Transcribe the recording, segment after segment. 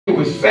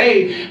was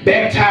saved,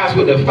 baptized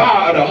with the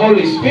fire of the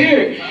Holy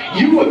Spirit,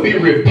 you would be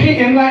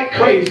repenting like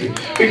crazy.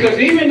 Because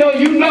even though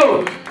you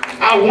know,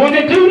 I want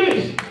to do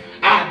this,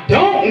 I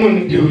don't want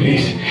to do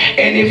this.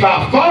 And if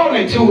I fall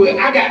into it,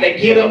 I got to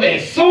get up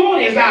as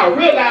soon as I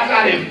realize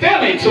I done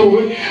fell into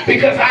it,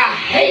 because I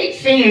hate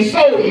sin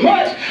so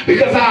much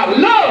because I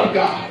love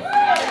God.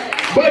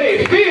 But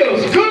it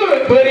feels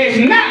good, but it's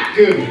not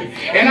good.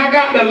 And I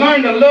got to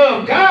learn to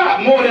love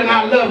God more than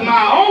I love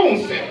my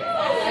own self.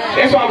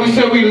 That's why we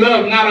say we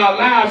love not our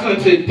lives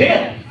unto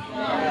death.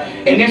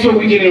 And that's what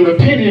we get in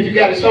repenting. If you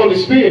got His Holy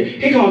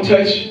Spirit, He gonna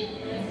touch you.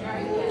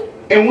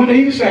 And when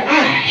you say,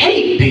 I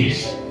hate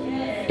this,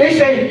 they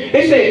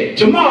say,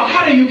 Jamaal,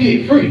 how do you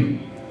get free?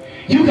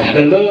 You got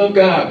to love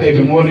God,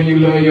 baby, more than you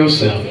love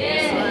yourself.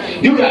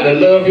 You got to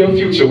love your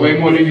future way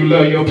more than you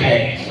love your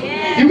past.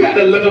 You got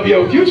to love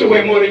your future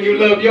way more than you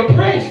love your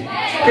present.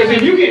 Because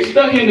if you get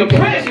stuck in the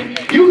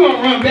present, you're going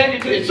to run back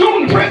into it.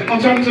 Soon the present going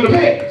to turn into the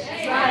past.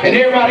 And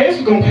everybody else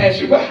is going to pass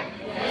you by.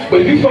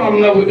 But if you fall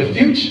in love with the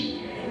future,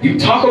 you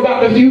talk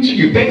about the future,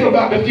 you think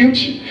about the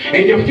future,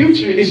 and your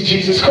future is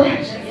Jesus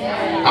Christ.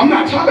 I'm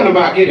not talking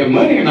about getting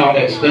money and all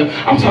that stuff.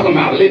 I'm talking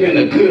about living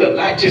a good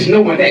life, just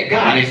knowing that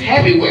God is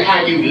happy with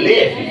how you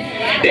live.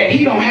 That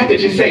He don't have to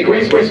just say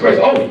grace, grace, grace.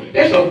 Oh,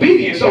 that's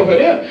obedience over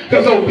there.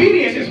 Because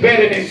obedience is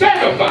better than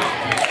sacrifice.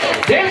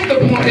 That's the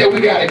point that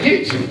we got to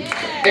get to.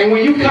 And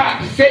when you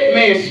caught set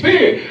man's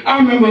spirit, I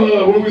remember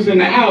when we was in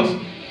the house,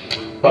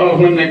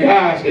 when the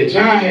guys that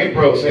John had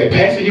broke said,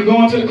 Pastor, you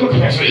going to the club?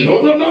 I said, no,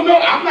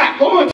 I'm not going to.